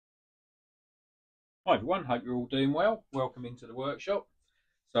Hi everyone, hope you're all doing well. Welcome into the workshop.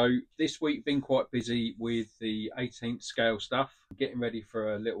 So this week been quite busy with the 18th scale stuff, getting ready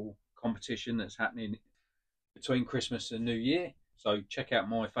for a little competition that's happening between Christmas and New Year. So check out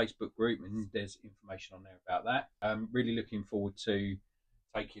my Facebook group and there's information on there about that. I'm really looking forward to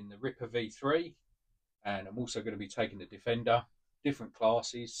taking the Ripper V3 and I'm also going to be taking the Defender, different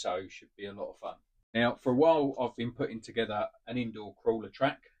classes, so should be a lot of fun. Now for a while I've been putting together an indoor crawler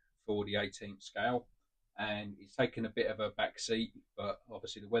track for the 18th scale and it's taken a bit of a back seat, but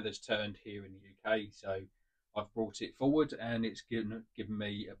obviously the weather's turned here in the UK, so I've brought it forward and it's given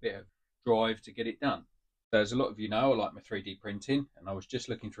me a bit of drive to get it done. So as a lot of you know, I like my 3D printing, and I was just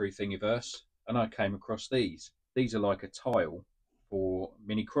looking through Thingiverse and I came across these. These are like a tile for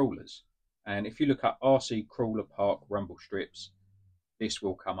mini crawlers, and if you look up RC Crawler Park rumble strips, this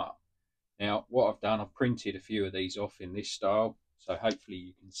will come up. Now what I've done, I've printed a few of these off in this style, so hopefully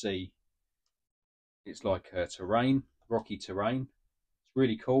you can see it's like a terrain, rocky terrain. It's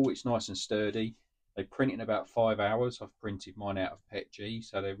really cool. It's nice and sturdy. They print in about 5 hours. I've printed mine out of PETG,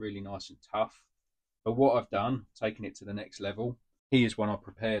 so they're really nice and tough. But what I've done, taking it to the next level, here's one I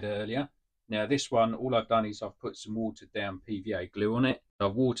prepared earlier. Now this one, all I've done is I've put some watered down PVA glue on it.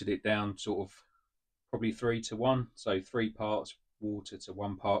 I've watered it down sort of probably 3 to 1, so 3 parts water to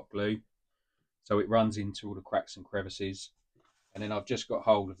 1 part glue. So it runs into all the cracks and crevices. And then I've just got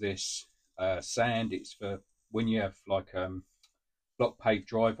hold of this sand. It's for when you have like block paved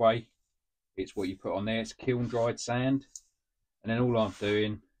driveway. It's what you put on there. It's kiln dried sand. And then all I'm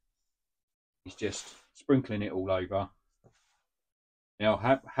doing is just sprinkling it all over. Now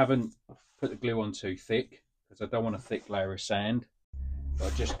I haven't put the glue on too thick because I don't want a thick layer of sand. So I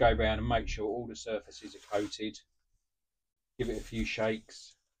just go around and make sure all the surfaces are coated. Give it a few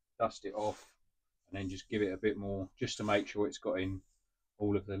shakes, dust it off, and then just give it a bit more just to make sure it's got in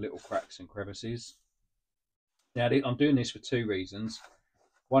all of the little cracks and crevices. Now I'm doing this for 2 reasons.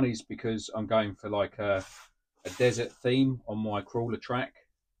 One is because I'm going for like a desert theme on my crawler track,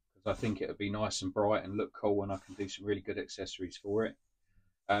 because I think it would be nice and bright and look cool, and I can do some really good accessories for it.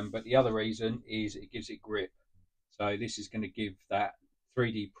 But the other reason is it gives it grip. So this is going to give that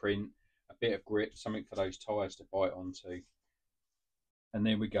 3D print a bit of grip, something for those tyres to bite onto. And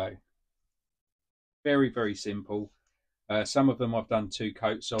there we go. Very, very simple. Some of them I've done 2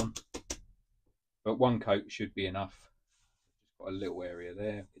 coats on, but 1 coat should be enough. Just got a little area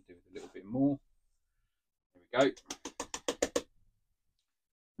there, could do with a little bit more. There we go.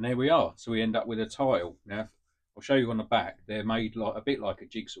 And there we are. So we end up with a tile. Now I'll show you on the back. They're made like a bit like a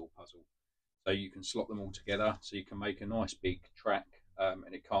jigsaw puzzle. So you can slot them all together so you can make a nice big track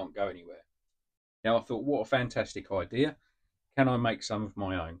and it can't go anywhere. Now I thought, what a fantastic idea. Can I make some of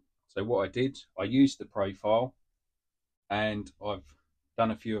my own? So what I did, I used the profile and I've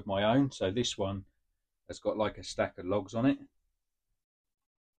done a few of my own. So this one has got like a stack of logs on it.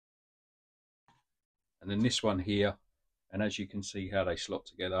 And then this one here, and as you can see how they slot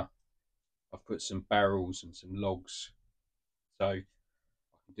together, I've put some barrels and some logs. So I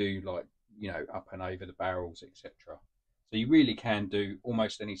can do like, you know, up and over the barrels, etc. So you really can do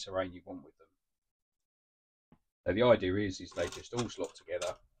almost any terrain you want with them. So the idea is they just all slot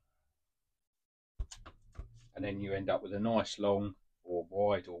together. And then you end up with a nice long or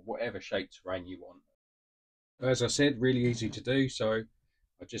wide or whatever shaped terrain you want. As I said, really easy to do. So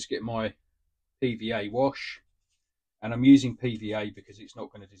I just get my PVA wash, and I'm using PVA because it's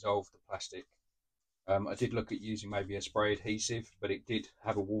not going to dissolve the plastic. I did look at using maybe a spray adhesive, but it did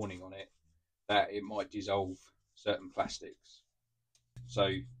have a warning on it that it might dissolve certain plastics.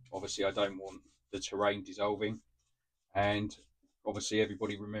 So obviously I don't want the terrain dissolving, and obviously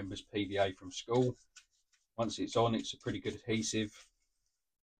everybody remembers PVA from school. Once it's on, it's a pretty good adhesive.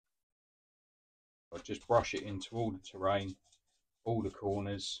 I just brush it into all the terrain, all the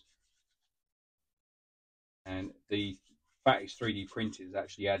corners, and the fact it's 3D printed has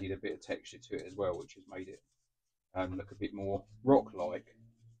actually added a bit of texture to it as well, which has made it look a bit more rock-like.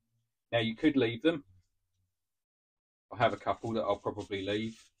 Now you could leave them. I have a couple that I'll probably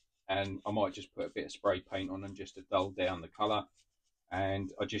leave, and I might just put a bit of spray paint on them just to dull down the colour.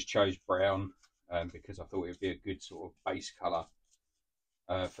 And I just chose brown because I thought it would be a good sort of base colour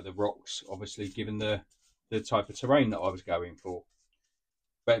for the rocks, obviously given the type of terrain that I was going for.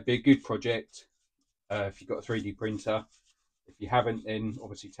 But it'd be a good project if you've got a 3D printer. If you haven't, then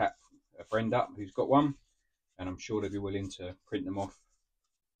obviously tap a friend up who's got one, and I'm sure they'll be willing to print them off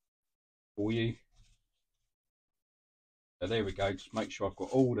for you. So there we go. Just make sure I've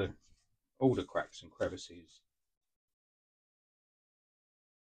got all the cracks and crevices.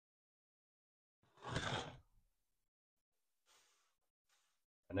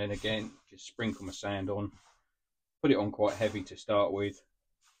 And then again, just sprinkle my sand on, put it on quite heavy to start with,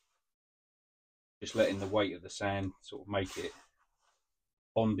 just letting the weight of the sand sort of make it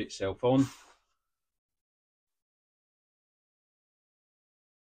bond itself on.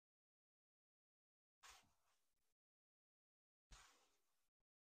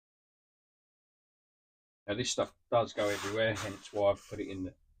 Now this stuff does go everywhere, hence why I've put it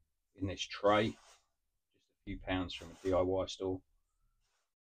in this tray, just a few pounds from a DIY store.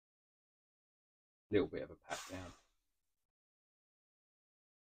 A little bit of a pat down.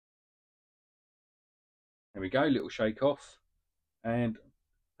 There we go, little shake off, and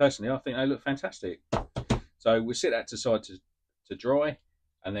personally I think they look fantastic. So we'll sit that aside to dry,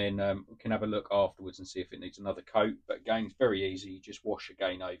 and then we can have a look afterwards and see if it needs another coat. But again, it's very easy. You just wash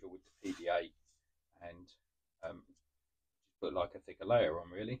again over with the PVA and put like a thicker layer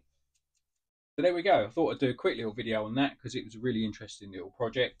on, really. So there we go. I thought I'd do a quick little video on that because it was a really interesting little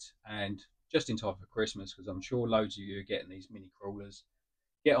project, and just in time for Christmas, because I'm sure loads of you are getting these mini crawlers.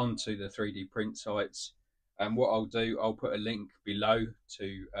 Get onto the 3D print sites, and what I'll do, I'll put a link below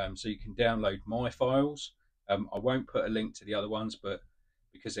to so you can download my files. I won't put a link to the other ones, but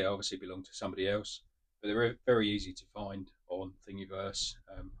because they obviously belong to somebody else, but they're very easy to find on Thingiverse.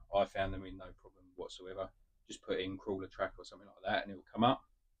 I found them in no problem whatsoever. Just put in crawler track or something like that and it will come up.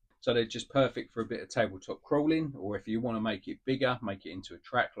 So they're just perfect for a bit of tabletop crawling, or if you want to make it bigger, make it into a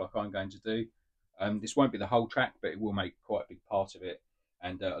track like I'm going to do. This won't be the whole track, but it will make quite a big part of it,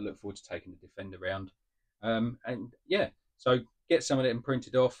 and I look forward to taking the Defender around. And yeah, so get some of it and print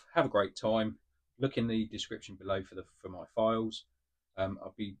it off. Have a great time. Look in the description below for my files.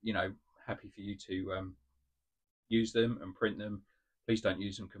 I'll be happy for you to use them and print them. Please don't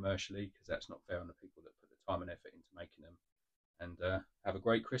use them commercially because that's not fair on the people that put the time and effort into making them. And have a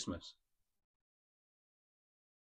great Christmas.